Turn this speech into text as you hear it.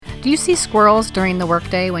Do you see squirrels during the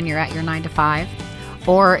workday when you're at your 9 to 5?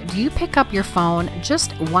 Or do you pick up your phone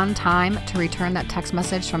just one time to return that text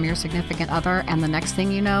message from your significant other, and the next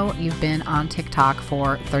thing you know, you've been on TikTok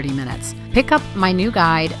for 30 minutes? Pick up my new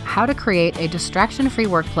guide, How to Create a Distraction-Free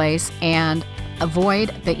Workplace and Avoid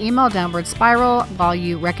the Email Downward Spiral while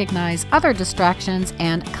you recognize other distractions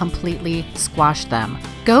and completely squash them.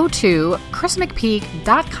 Go to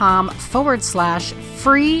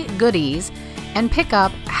chrismcpeak.com/free goodies and pick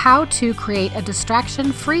up How to Create a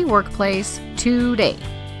Distraction-Free Workplace today.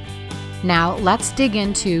 Now let's dig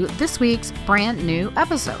into this week's brand new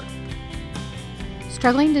episode.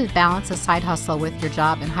 Struggling to balance a side hustle with your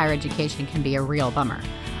job in higher education can be a real bummer.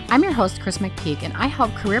 I'm your host, Chris McPeak, and I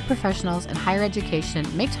help career professionals in higher education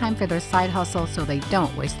make time for their side hustle so they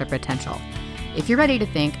don't waste their potential. If you're ready to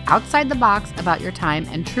think outside the box about your time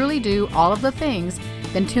and truly do all of the things,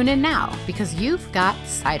 then tune in now because you've got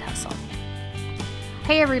Side Hustle.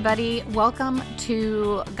 Hey everybody, welcome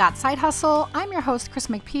to Got Side Hustle. I'm your host, Chris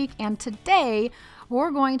McPeak, and today we're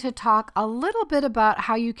going to talk a little bit about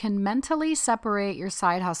how you can mentally separate your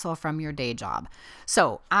side hustle from your day job.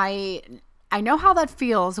 So I know how that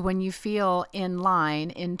feels when you feel in line,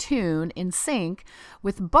 in tune, in sync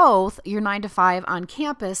with both your 9 to 5 on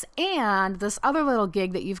campus and this other little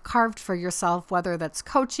gig that you've carved for yourself, whether that's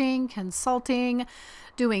coaching, consulting,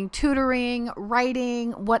 doing tutoring,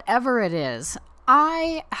 writing, whatever it is.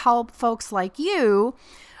 I help folks like you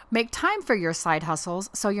make time for your side hustles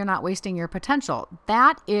so you're not wasting your potential.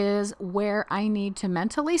 That is where I need to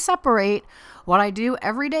mentally separate what I do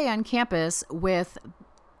every day on campus with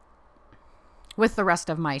the rest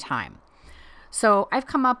of my time. So I've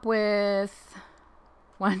come up with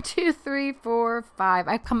 5.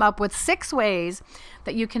 I've come up with 6 ways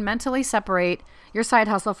that you can mentally separate your side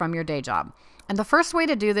hustle from your day job. And the first way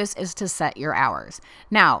to do this is to set your hours.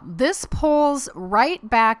 Now, this pulls right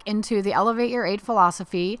back into the Elevate Your 8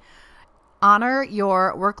 philosophy. Honor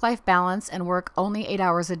your work-life balance and work only 8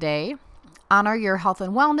 hours a day. Honor your health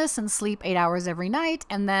and wellness and sleep 8 hours every night.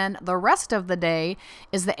 And then the rest of the day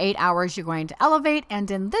is the 8 hours you're going to elevate. And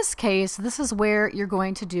in this case, this is where you're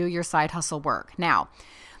going to do your side hustle work. Now,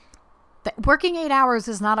 working 8 hours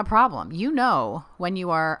is not a problem. You know when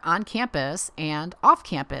you are on campus and off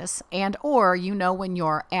campus, and or you know when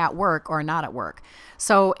you're at work or not at work.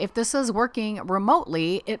 So if this is working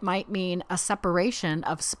remotely, it might mean a separation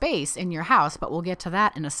of space in your house, but we'll get to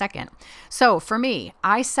that in a second. So for me,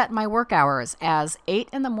 I set my work hours as 8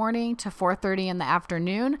 in the morning to 4:30 in the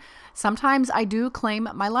afternoon. Sometimes I do claim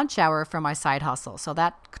my lunch hour for my side hustle. So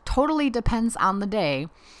that totally depends on the day,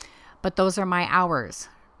 but those are my hours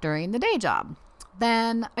during the day job.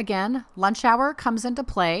 Then again, lunch hour comes into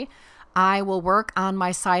play. I will work on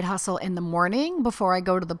my side hustle in the morning before I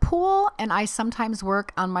go to the pool, and I sometimes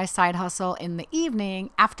work on my side hustle in the evening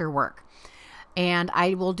after work. And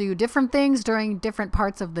I will do different things during different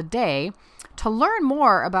parts of the day. To learn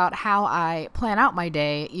more about how I plan out my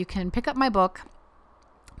day, you can pick up my book,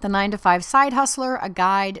 The 9 to 5 Side Hustler, a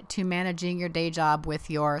guide to managing your day job with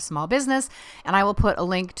your small business. And I will put a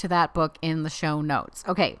link to that book in the show notes.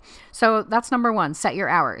 Okay, so that's number 1, set your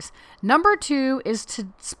hours. Number 2 is to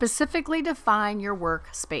specifically define your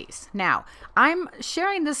workspace. Now, I'm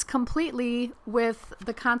sharing this completely with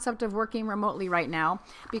the concept of working remotely right now,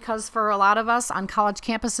 because for a lot of us on college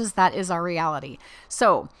campuses, that is our reality.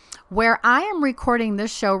 So where I am recording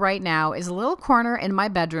this show right now is a little corner in my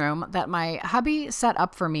bedroom that my hubby set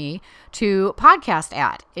up for me to podcast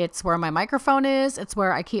at. It's where my microphone is, it's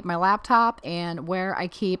where I keep my laptop, and where I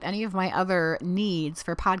keep any of my other needs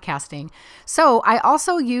for podcasting. So I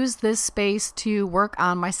also use this space to work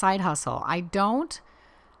on my side hustle. I don't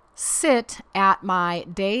sit at my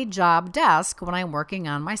day job desk when I'm working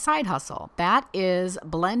on my side hustle. That is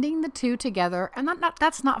blending the two together, and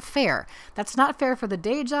that's not fair. That's not fair for the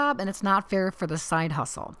day job, and it's not fair for the side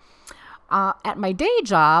hustle. At my day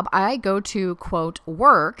job, I go to, quote,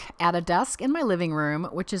 work at a desk in my living room,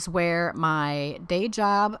 which is where my day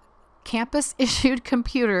job campus-issued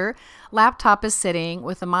computer laptop is sitting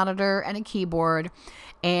with a monitor and a keyboard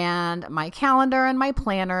and my calendar and my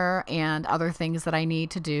planner and other things that I need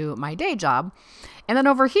to do my day job. And then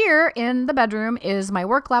over here in the bedroom is my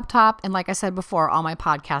work laptop and, like I said before, all my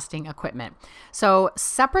podcasting equipment. So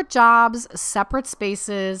separate jobs, separate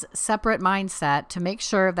spaces, separate mindset to make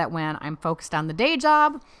sure that when I'm focused on the day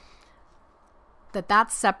job,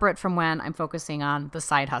 that's separate from when I'm focusing on the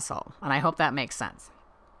side hustle. And I hope that makes sense.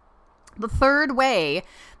 The third way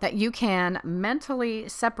that you can mentally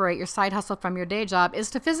separate your side hustle from your day job is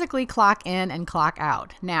to physically clock in and clock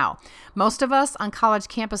out. Now, most of us on college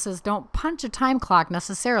campuses don't punch a time clock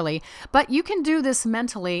necessarily, but you can do this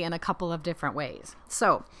mentally in a couple of different ways.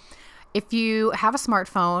 So, if you have a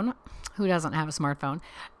smartphone, who doesn't have a smartphone?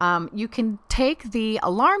 You can take the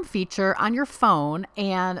alarm feature on your phone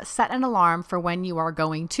and set an alarm for when you are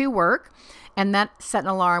going to work, and then set an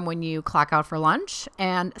alarm when you clock out for lunch,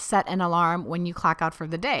 and set an alarm when you clock out for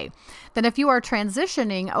the day. Then if you are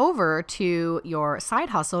transitioning over to your side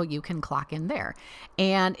hustle, you can clock in there.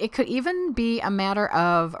 And it could even be a matter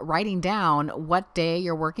of writing down what day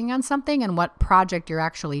you're working on something and what project you're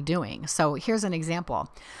actually doing. So here's an example.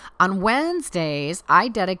 On Wednesdays, I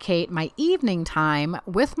dedicate my evening time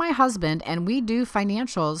with my husband, and we do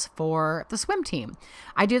financials for the swim team.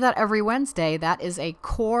 I do that every Wednesday. That is a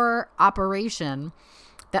core operation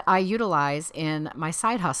that I utilize in my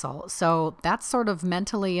side hustle. So that's sort of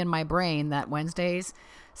mentally in my brain that Wednesdays,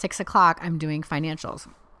 6 o'clock, I'm doing financials.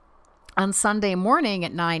 On Sunday morning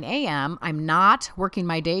at 9 a.m., I'm not working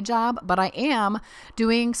my day job, but I am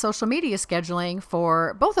doing social media scheduling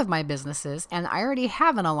for both of my businesses, and I already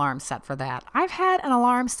have an alarm set for that. I've had an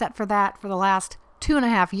alarm set for that for the last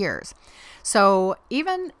 2.5 years. So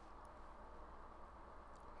even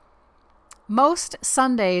most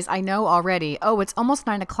Sundays, I know already, it's almost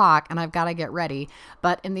 9 o'clock and I've got to get ready.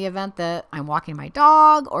 But in the event that I'm walking my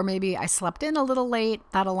dog, or maybe I slept in a little late,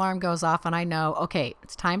 that alarm goes off and I know, okay,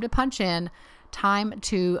 it's time to punch in, time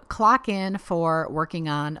to clock in for working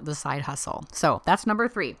on the side hustle. So that's number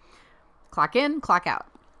 3. Clock in, clock out.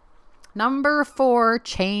 Number 4,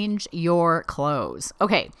 change your clothes.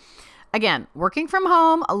 Okay. Again, working from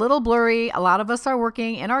home, a little blurry. A lot of us are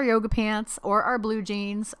working in our yoga pants or our blue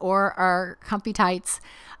jeans or our comfy tights.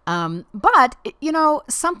 But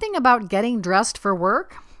something about getting dressed for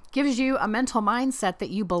work gives you a mental mindset that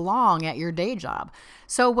you belong at your day job.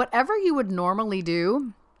 So whatever you would normally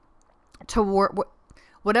do to work,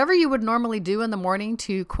 whatever you would normally do in the morning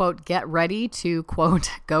to, quote, get ready to,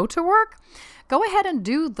 quote, go to work, go ahead and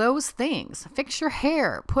do those things. Fix your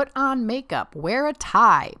hair, put on makeup, wear a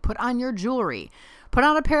tie, put on your jewelry, put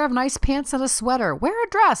on a pair of nice pants and a sweater, wear a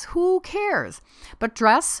dress, who cares? But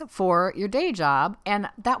dress for your day job, and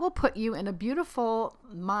that will put you in a beautiful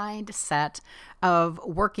mindset of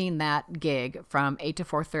working that gig from 8 to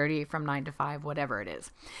 4:30, from 9 to 5, whatever it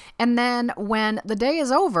is. And then when the day is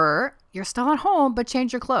over, you're still at home, but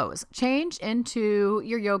change your clothes. Change into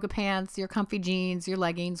your yoga pants, your comfy jeans, your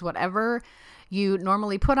leggings, whatever you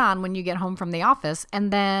normally put on when you get home from the office. And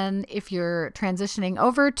then if you're transitioning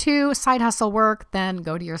over to side hustle work, then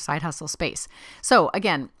go to your side hustle space. So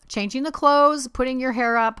again, changing the clothes, putting your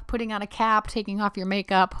hair up, putting on a cap, taking off your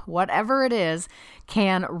makeup, whatever it is,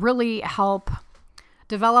 can really help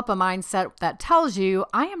develop a mindset that tells you,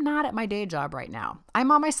 I am not at my day job right now.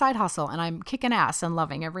 I'm on my side hustle and I'm kicking ass and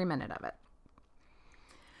loving every minute of it.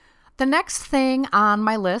 The next thing on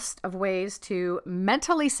my list of ways to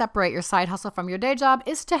mentally separate your side hustle from your day job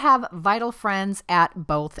is to have vital friends at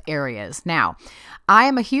both areas. Now, I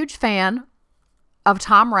am a huge fan of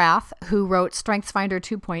Tom Rath, who wrote StrengthsFinder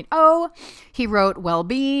 2.0. He wrote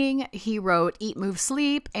Well-Being, he wrote Eat, Move,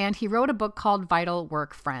 Sleep, and he wrote a book called Vital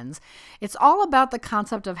Work Friends. It's all about the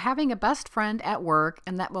concept of having a best friend at work,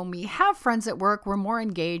 and that when we have friends at work, we're more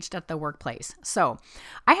engaged at the workplace. So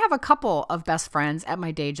I have a couple of best friends at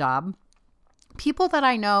my day job, people that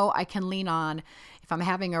I know I can lean on if I'm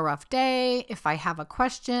having a rough day, if I have a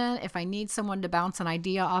question, if I need someone to bounce an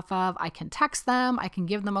idea off of. I can text them, I can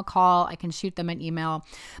give them a call, I can shoot them an email,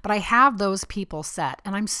 but I have those people set.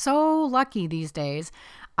 And I'm so lucky these days.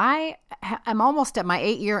 I'm almost at my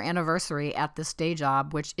 8-year anniversary at this day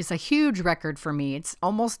job, which is a huge record for me. It's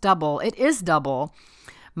almost double. It is double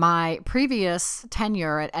my previous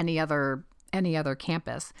tenure at any other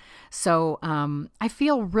campus. So I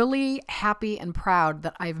feel really happy and proud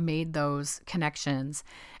that I've made those connections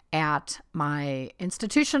at my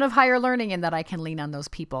institution of higher learning and that I can lean on those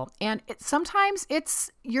people. And sometimes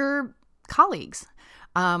it's your colleagues.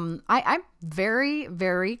 I'm very,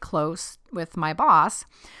 very close with my boss.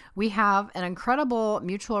 We have an incredible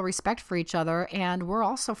mutual respect for each other, and we're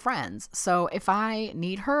also friends. So if I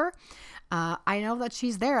need her, I know that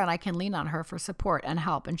she's there and I can lean on her for support and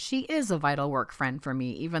help. And she is a vital work friend for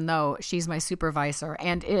me, even though she's my supervisor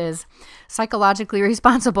and is psychologically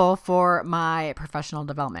responsible for my professional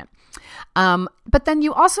development. But then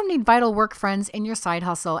you also need vital work friends in your side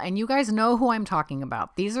hustle. And you guys know who I'm talking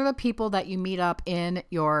about. These are the people that you meet up in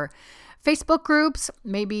your Facebook groups.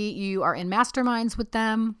 Maybe you are in masterminds with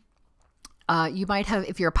them. You might have,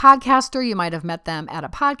 if you're a podcaster, you might have met them at a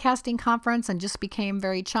podcasting conference and just became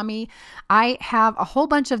very chummy. I have a whole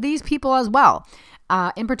bunch of these people as well.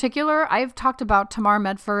 In particular, I've talked about Tamar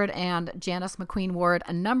Medford and Janice McQueen Ward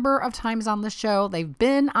a number of times on the show. They've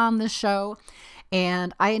been on the show,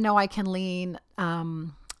 and I know I can lean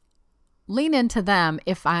into them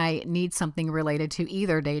if I need something related to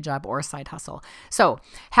either day job or side hustle. So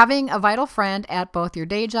having a vital friend at both your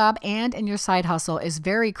day job and in your side hustle is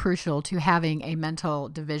very crucial to having a mental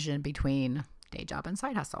division between day job and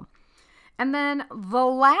side hustle. And then the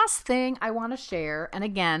last thing I want to share, and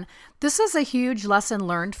again, this is a huge lesson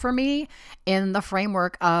learned for me in the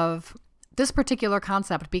framework of this particular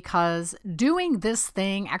concept, because doing this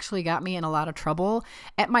thing actually got me in a lot of trouble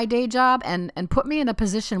at my day job and put me in a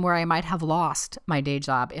position where I might have lost my day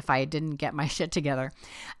job if I didn't get my shit together.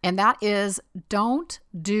 And that is, don't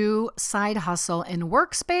do side hustle in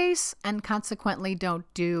workspace, and consequently don't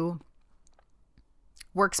do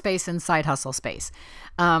workspace in side hustle space.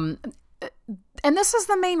 And this is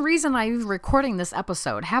the main reason I'm recording this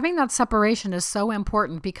episode. Having that separation is so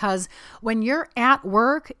important, because when you're at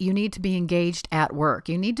work, you need to be engaged at work.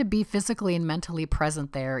 You need to be physically and mentally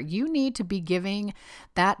present there. You need to be giving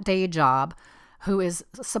that day job, who is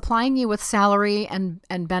supplying you with salary and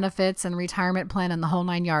benefits and retirement plan and the whole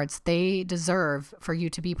 9 yards. They deserve for you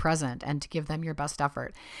to be present and to give them your best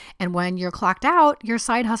effort. And when you're clocked out, your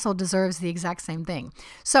side hustle deserves the exact same thing.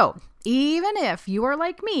 So even if you are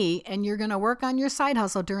like me and you're going to work on your side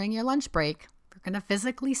hustle during your lunch break, you're going to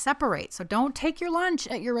physically separate. So don't take your lunch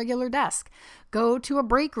at your regular desk. Go to a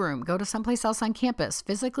break room. Go to someplace else on campus.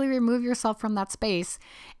 Physically remove yourself from that space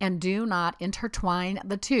and do not intertwine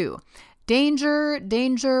the two. Danger,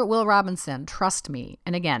 Will Robinson, trust me.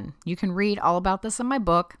 And again, you can read all about this in my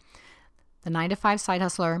book, The 9 to 5 Side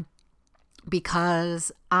Hustler,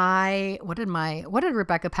 because what did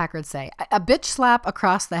Rebecca Packard say? A bitch slap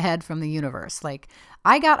across the head from the universe. Like,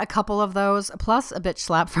 I got a couple of those, plus a bitch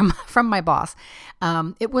slap from my boss.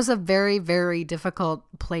 It was a very, very difficult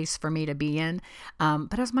place for me to be in.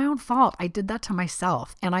 But it was my own fault. I did that to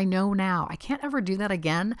myself. And I know now I can't ever do that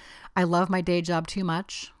again. I love my day job too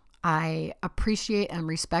much. I appreciate and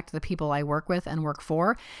respect the people I work with and work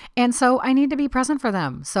for. And so I need to be present for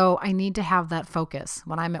them. So I need to have that focus.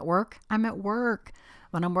 When I'm at work, I'm at work.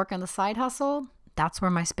 When I'm working the side hustle, that's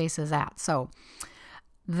where my space is at. So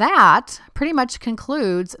that pretty much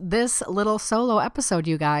concludes this little solo episode,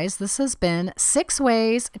 you guys. This has been 6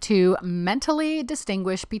 ways to mentally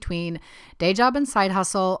distinguish between day job and side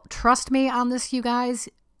hustle. Trust me on this, you guys.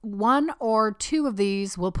 1 or 2 of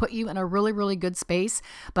these will put you in a really, really good space,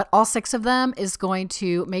 but all 6 of them is going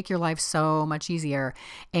to make your life so much easier.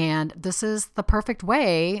 And this is the perfect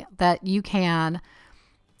way that you can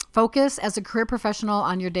focus as a career professional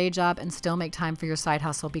on your day job and still make time for your side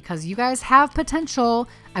hustle, because you guys have potential.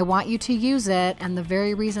 I want you to use it. And the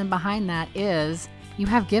very reason behind that is you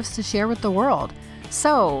have gifts to share with the world.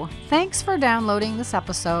 So thanks for downloading this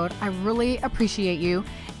episode. I really appreciate you.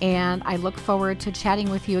 And I look forward to chatting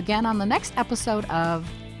with you again on the next episode of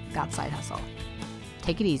Got Side Hustle.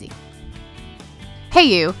 Take it easy. Hey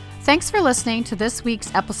you, thanks for listening to this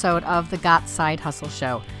week's episode of the Got Side Hustle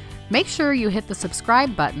Show. Make sure you hit the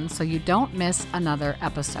subscribe button so you don't miss another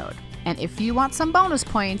episode. And if you want some bonus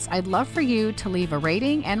points, I'd love for you to leave a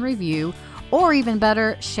rating and review, or even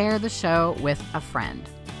better, share the show with a friend.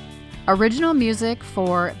 Original music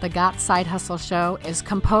for the Got Side Hustle Show is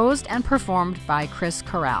composed and performed by Chris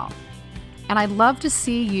Corral. And I'd love to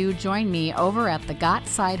see you join me over at the Got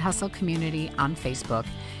Side Hustle community on Facebook.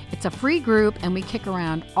 It's a free group, and we kick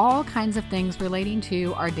around all kinds of things relating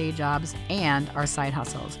to our day jobs and our side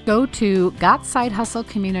hustles. Go to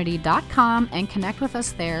gotsidehustlecommunity.com and connect with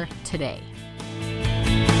us there today.